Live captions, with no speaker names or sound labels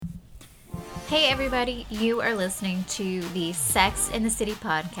Hey everybody, you are listening to the Sext in the City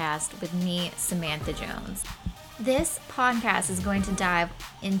podcast with me, Samantha Jones. This podcast is going to dive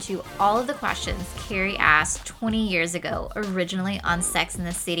into all of the questions Carrie asked 20 years ago, originally on Sex in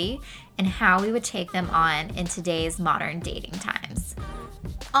the City, and how we would take them on in today's modern dating times.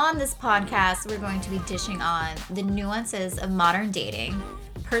 On this podcast, we're going to be dishing on the nuances of modern dating,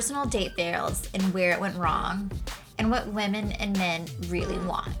 personal date fails and where it went wrong, and what women and men really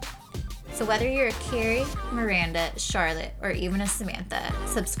want. So whether you're a Carrie, Miranda, Charlotte, or even a Samantha,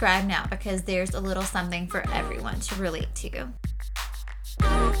 subscribe now because there's a little something for everyone to relate to.